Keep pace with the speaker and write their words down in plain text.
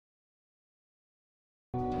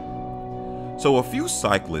So a few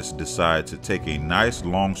cyclists decide to take a nice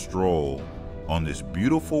long stroll on this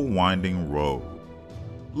beautiful winding road.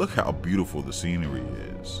 Look how beautiful the scenery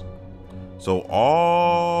is. So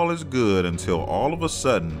all is good until all of a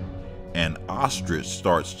sudden an ostrich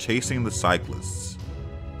starts chasing the cyclists.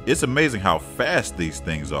 It's amazing how fast these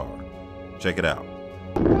things are. Check it out.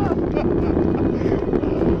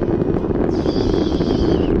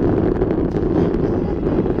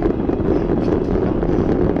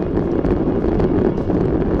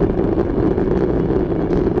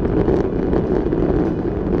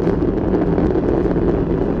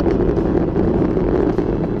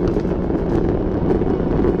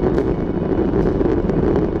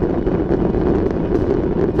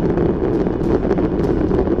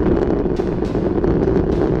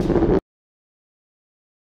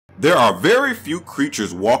 There are very few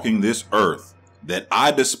creatures walking this earth that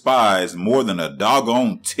I despise more than a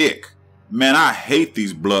doggone tick. Man, I hate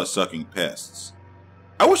these blood-sucking pests.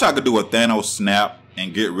 I wish I could do a Thanos snap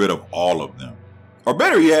and get rid of all of them. Or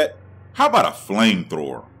better yet, how about a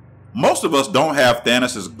flamethrower? Most of us don't have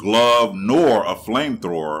Thanos' glove nor a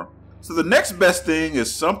flamethrower, so the next best thing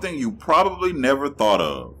is something you probably never thought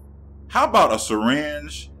of. How about a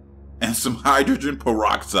syringe and some hydrogen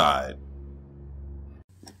peroxide?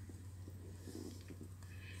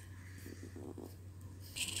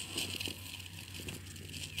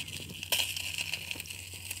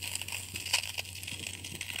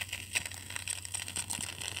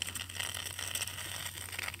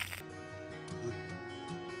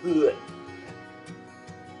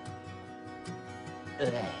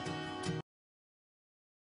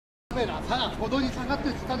 카메라 고도니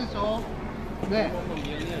상가트 스타드죠. 네.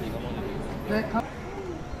 네.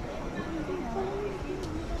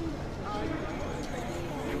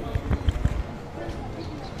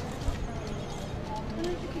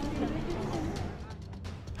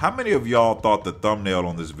 How many of y'all thought the thumbnail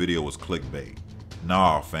on this video was clickbait?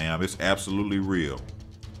 Nah, fam, it's absolutely real.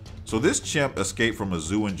 So this chimp escaped from a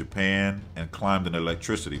zoo in Japan and climbed an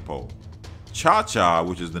electricity pole. Cha-Cha,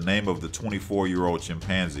 which is the name of the 24-year-old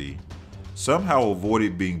chimpanzee, somehow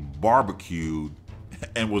avoided being barbecued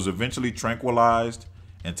and was eventually tranquilized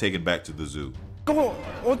and taken back to the zoo.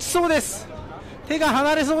 落ちそうです。手が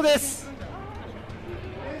離れそうです。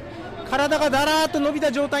体がだらーっと伸び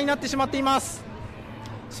た状態になってしまっています。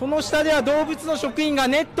その下では動物の職員が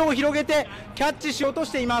ネットを広げてキャッチしようと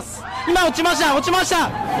しています。今落ちました。落ちました。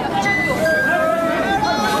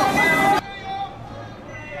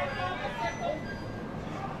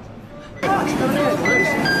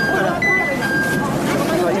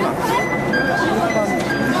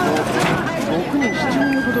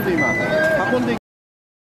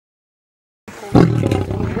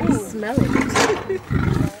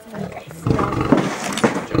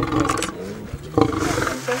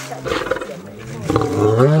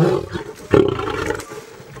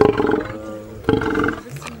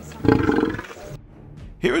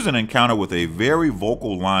Here's an encounter with a very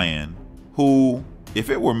vocal lion who, if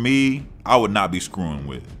it were me, I would not be screwing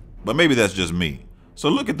with. But maybe that's just me. So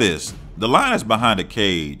look at this. The lion is behind a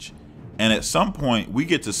cage, and at some point we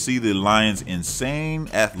get to see the lion's insane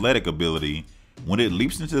athletic ability when it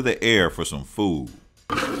leaps into the air for some food.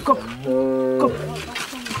 Go. Go.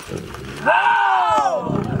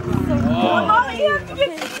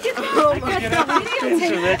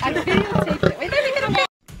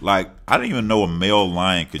 Like, I didn't even know a male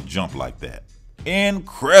lion could jump like that.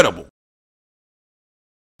 Incredible.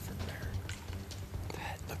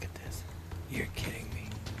 Dad, look at this. You're kidding me.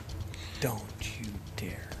 Don't you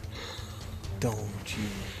dare. Don't you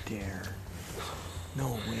dare.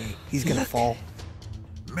 No way. He's gonna fall.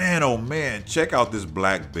 Man, oh man, check out this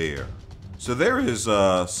black bear. So there is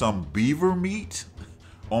some beaver meat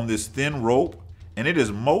on this thin rope, and it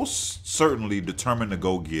is most certainly determined to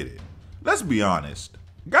go get it. Let's be honest.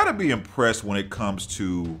 Gotta be impressed when it comes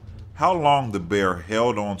to how long the bear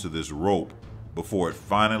held onto this rope before it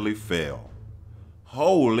finally fell.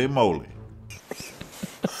 Holy moly.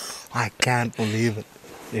 I can't believe it.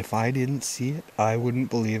 If I didn't see it, I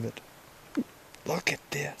wouldn't believe it. Look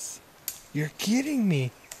at this. You're kidding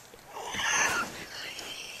me.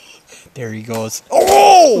 There he goes.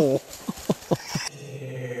 Oh!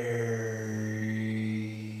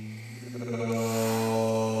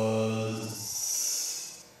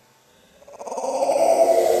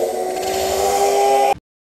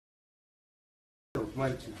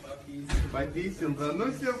 Мальчик, пописал,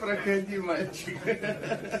 ну все, проходи, мальчик.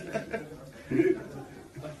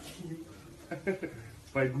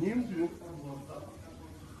 Под ним.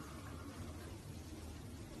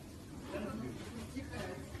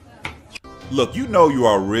 Look, you know you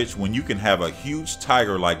are rich when you can have a huge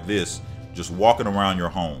tiger like this just walking around your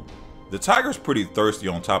home. The tiger's pretty thirsty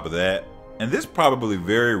on top of that, and this probably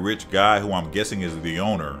very rich guy, who I'm guessing is the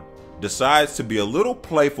owner, decides to be a little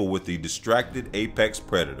playful with the distracted apex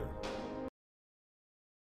predator.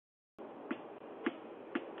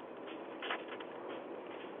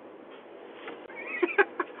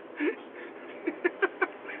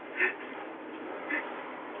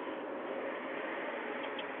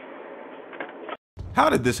 How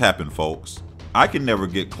did this happen, folks? I can never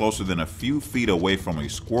get closer than a few feet away from a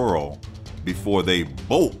squirrel before they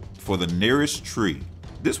bolt for the nearest tree.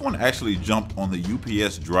 This one actually jumped on the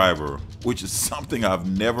UPS driver, which is something I've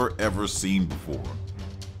never ever seen before.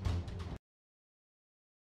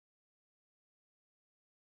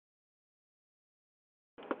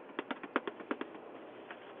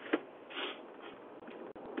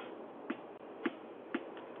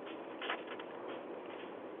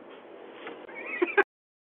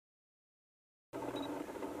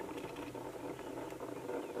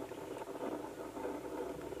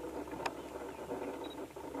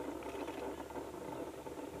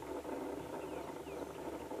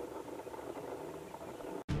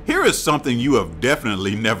 Here is something you have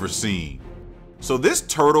definitely never seen. So this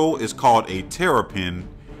turtle is called a terrapin,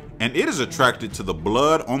 and it is attracted to the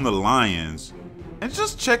blood on the lions. And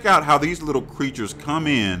just check out how these little creatures come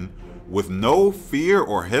in with no fear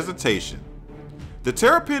or hesitation. The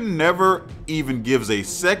terrapin never even gives a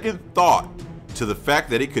second thought to the fact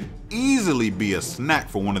that it could easily be a snack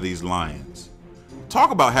for one of these lions.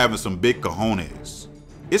 Talk about having some big cojones.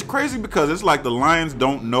 It's crazy because it's like the lions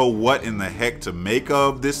don't know what in the heck to make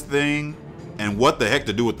of this thing and what the heck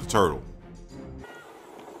to do with the turtle.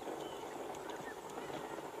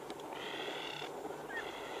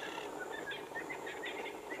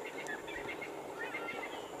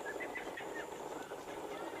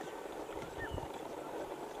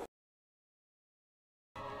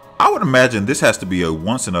 I would imagine this has to be a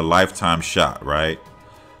once in a lifetime shot, right?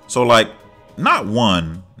 So like, not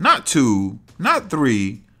one, not two, not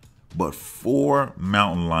three, but 4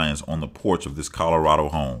 mountain lions on the porch of this Colorado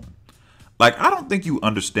home. Like, I don't think you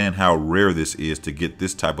understand how rare this is to get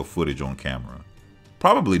this type of footage on camera.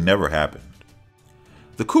 Probably never happened.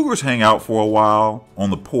 The cougars hang out for a while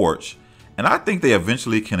on the porch, and I think they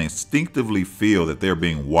eventually can instinctively feel that they're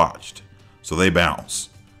being watched, so they bounce.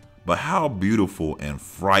 But how beautiful and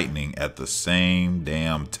frightening at the same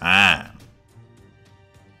damn time.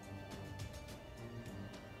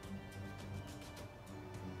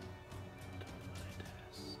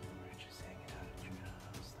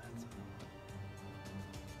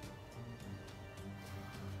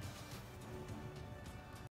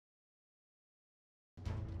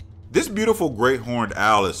 This beautiful great horned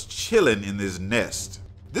owl is chilling in this nest.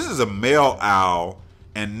 This is a male owl,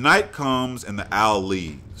 and night comes and the owl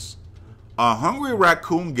leaves. A hungry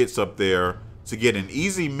raccoon gets up there to get an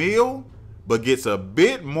easy meal, but gets a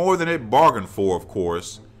bit more than it bargained for, of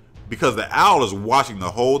course, because the owl is watching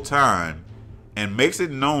the whole time and makes it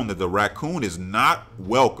known that the raccoon is not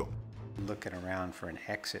welcome. Looking around for an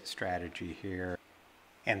exit strategy here.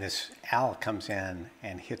 And this owl comes in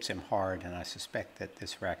and hits him hard, and I suspect that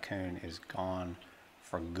this raccoon is gone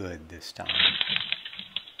for good this time.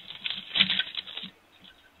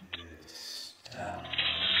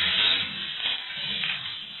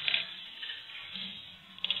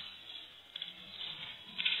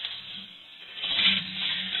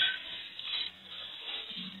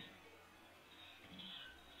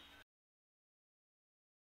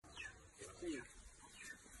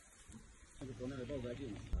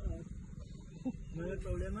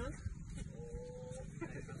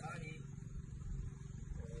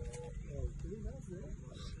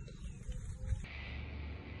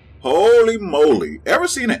 Holy moly, ever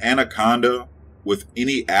seen an anaconda with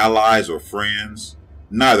any allies or friends?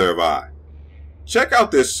 Neither have I. Check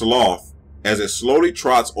out this sloth as it slowly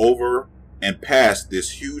trots over and past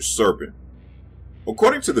this huge serpent.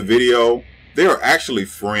 According to the video, they are actually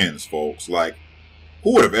friends, folks. Like,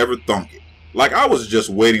 who would have ever thunk it? Like, I was just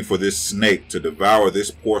waiting for this snake to devour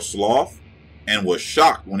this poor sloth and was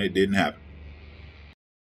shocked when it didn't happen.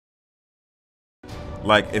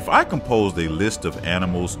 Like, if I composed a list of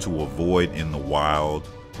animals to avoid in the wild,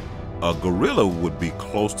 a gorilla would be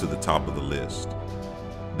close to the top of the list.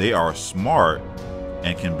 They are smart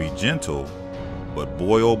and can be gentle, but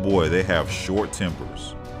boy oh boy, they have short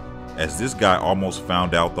tempers, as this guy almost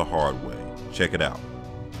found out the hard way. Check it out.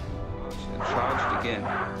 And charged again.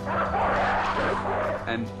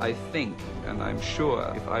 And I think, and I'm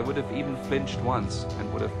sure, if I would have even flinched once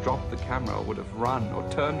and would have dropped the camera or would have run or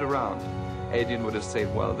turned around, Adrian would have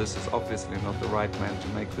said, well, this is obviously not the right man to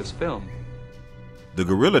make this film. The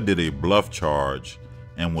gorilla did a bluff charge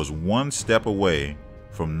and was one step away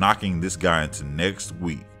from knocking this guy into next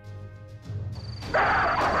week.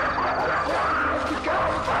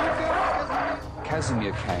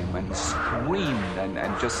 Casimir came and screamed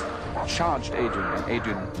and just charged Adrian, and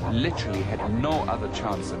Adrian literally had no other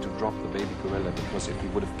chance than to drop the baby gorilla, because if he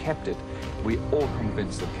would have kept it, we're all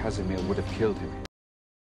convinced that Casimir would have killed him.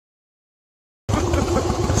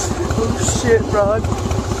 Oh shit, Rod.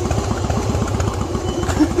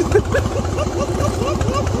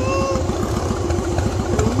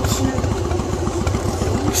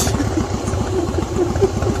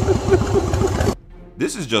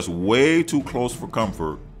 This is just way too close for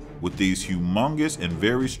comfort with these humongous and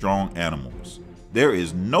very strong animals. There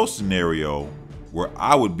is no scenario where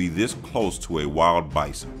I would be this close to a wild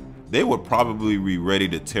bison. They would probably be ready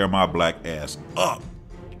to tear my black ass up.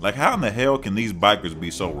 Like, how in the hell can these bikers be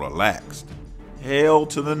so relaxed? Hell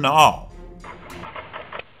to the no.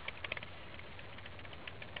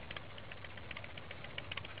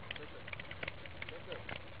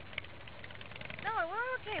 No, we're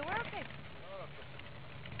okay, we're okay.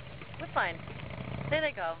 We're fine. There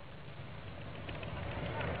they go.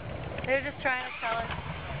 They're just trying to tell us.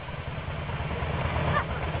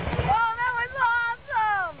 Oh, that was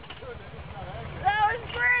awesome! That was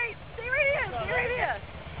great! Stay right here, stay right here.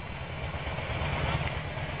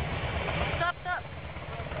 Stop, stop.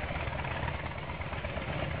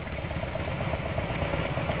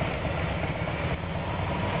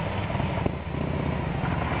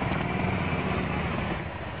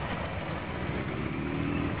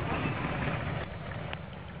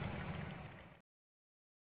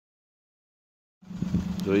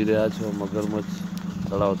 જોઈ રહ્યા છો મગરમચ્છ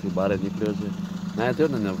તળાવથી બહાર નીકળ્યો છે ના થયો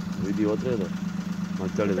ને video ઉતરે તો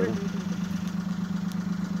ચડે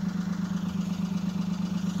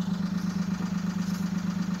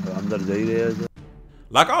તો અંદર જઈ રહ્યા છે.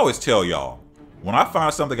 Like I always tell y'all, when I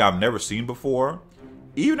find something I've never seen before,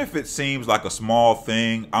 even if it seems like a small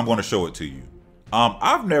thing, I'm going to show it to you.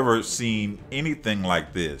 I've never seen anything like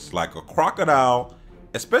this, like a crocodile,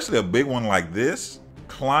 especially a big one like this,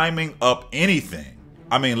 climbing up anything.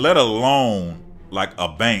 I mean, let alone like a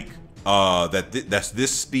bank that's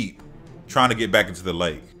this steep, trying to get back into the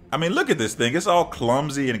lake. I mean, look at this thing. It's all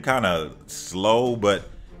clumsy and kind of slow, but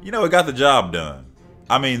you know, it got the job done.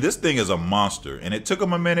 I mean, this thing is a monster, and it took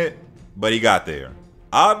him a minute, but he got there.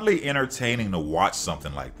 Oddly entertaining to watch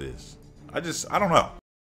something like this. I don't know.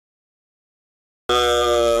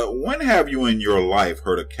 When have you in your life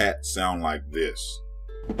heard a cat sound like this?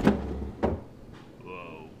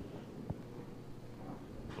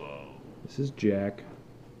 This is Jack.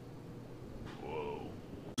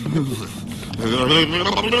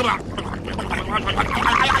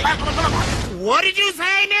 What did you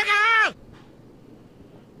say, nigga?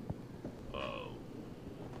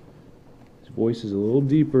 His voice is a little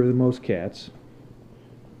deeper than most cats.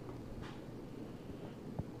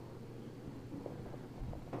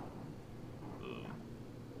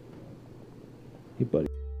 Hey, buddy.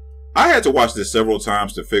 I had to watch this several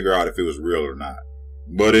times to figure out if it was real or not.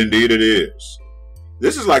 But indeed it is.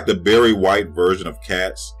 This is like the Barry White version of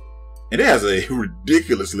Cats, and it has a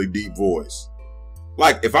ridiculously deep voice.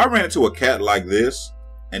 Like, if I ran into a cat like this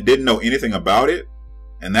and didn't know anything about it,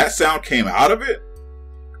 and that sound came out of it,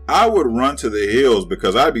 I would run to the hills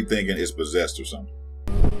because I'd be thinking it's possessed or something.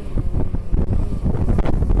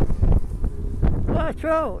 Watch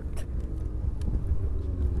out!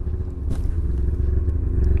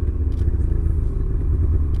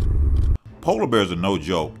 Polar bears are no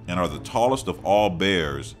joke and are the tallest of all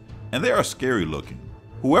bears, and they are scary looking.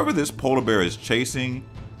 Whoever this polar bear is chasing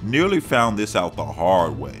nearly found this out the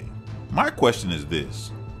hard way. My question is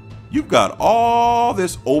this: you've got all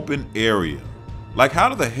this open area. Like, how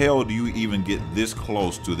the hell do you even get this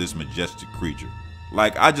close to this majestic creature?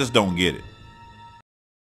 Like, I just don't get it.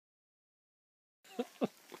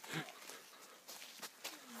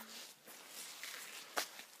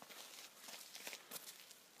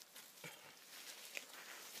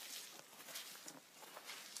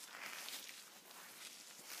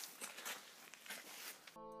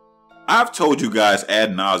 I've told you guys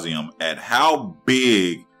ad nauseum at how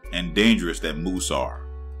big and dangerous that moose are.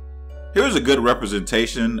 Here's a good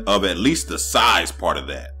representation of at least the size part of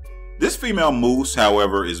that. This female moose,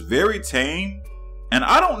 however, is very tame, and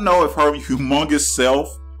I don't know if her humongous self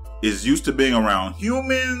is used to being around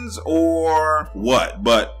humans or what,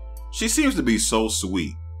 but she seems to be so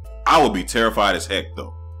sweet. I would be terrified as heck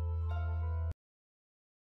though.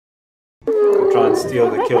 Try and steal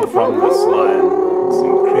the kill from this lion. It's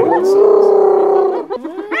incredible size.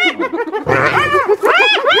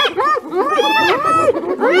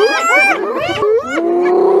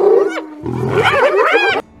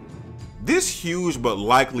 huge but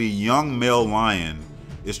likely young male lion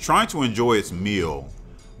is trying to enjoy its meal,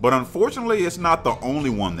 but unfortunately it's not the only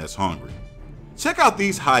one that's hungry. Check out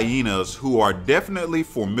these hyenas, who are definitely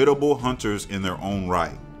formidable hunters in their own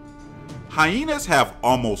right. Hyenas have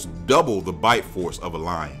almost double the bite force of a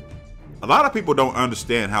lion. A lot of people don't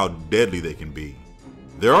understand how deadly they can be.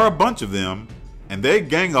 There are a bunch of them, and they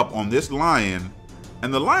gang up on this lion,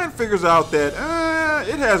 and the lion figures out that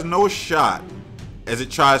it has no shot as it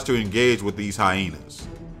tries to engage with these hyenas.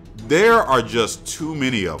 There are just too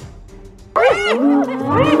many of them.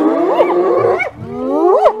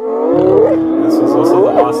 This was also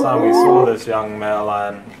the last time we saw this young male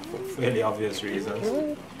lion for fairly obvious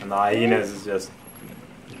reasons. And the hyenas just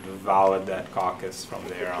devoured that carcass from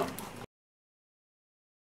there on.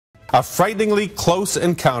 A frighteningly close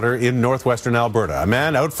encounter in northwestern Alberta. A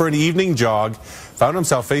man out for an evening jog found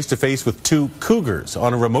himself face to face with two cougars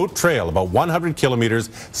on a remote trail about 100 kilometers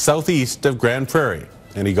southeast of Grand Prairie.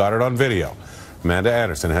 And he got it on video. Amanda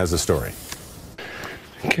Anderson has the story.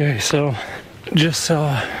 Okay, so just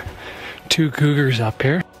saw two cougars up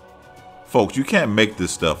here. Folks, you can't make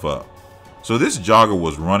this stuff up. So this jogger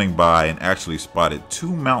was running by and actually spotted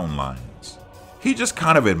two mountain lions. He just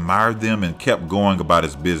kind of admired them and kept going about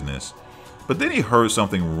his business, but then he heard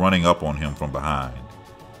something running up on him from behind.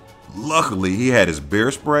 Luckily, he had his bear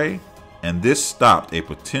spray, and this stopped a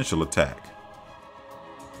potential attack.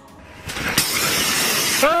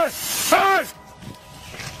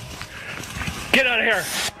 Get out of here!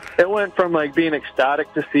 It went from like being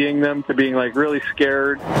ecstatic to seeing them to being like really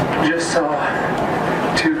scared. Just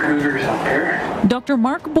saw two cougars up here. Dr.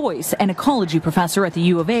 Mark Boyce, an ecology professor at the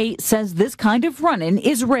U of A, says this kind of run-in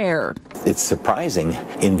is rare. It's surprising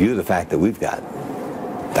in view of the fact that we've got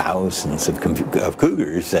thousands of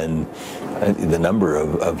cougars, and the number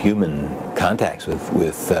of human contacts with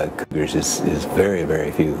cougars is very,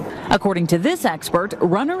 very few. According to this expert,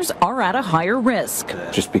 runners are at a higher risk.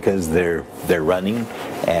 Just because they're running,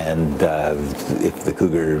 and if the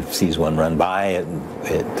cougar sees one run by,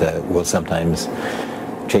 it will sometimes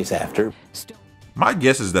chase after. My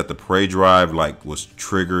guess is that the prey drive was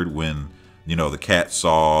triggered when, the cat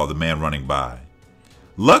saw the man running by.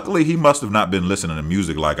 Luckily, he must have not been listening to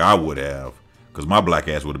music like I would have, because my black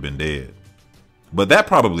ass would have been dead. But that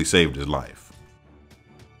probably saved his life.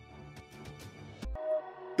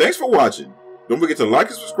 Thanks for watching. Don't forget to like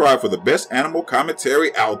and subscribe for the best animal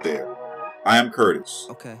commentary out there. I am Curtis.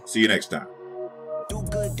 Okay. See you next time. Do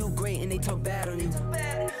good, do great, and they talk bad on you.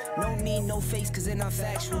 No need, no face, cause they're not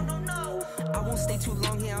factual. I won't stay too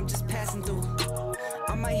long here, I'm just passing through.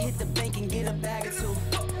 I might hit the bank and get a bag or two.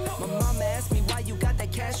 My mama asked me why you got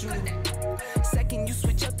that cash on you. Second you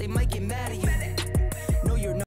switch up, they might get mad at you.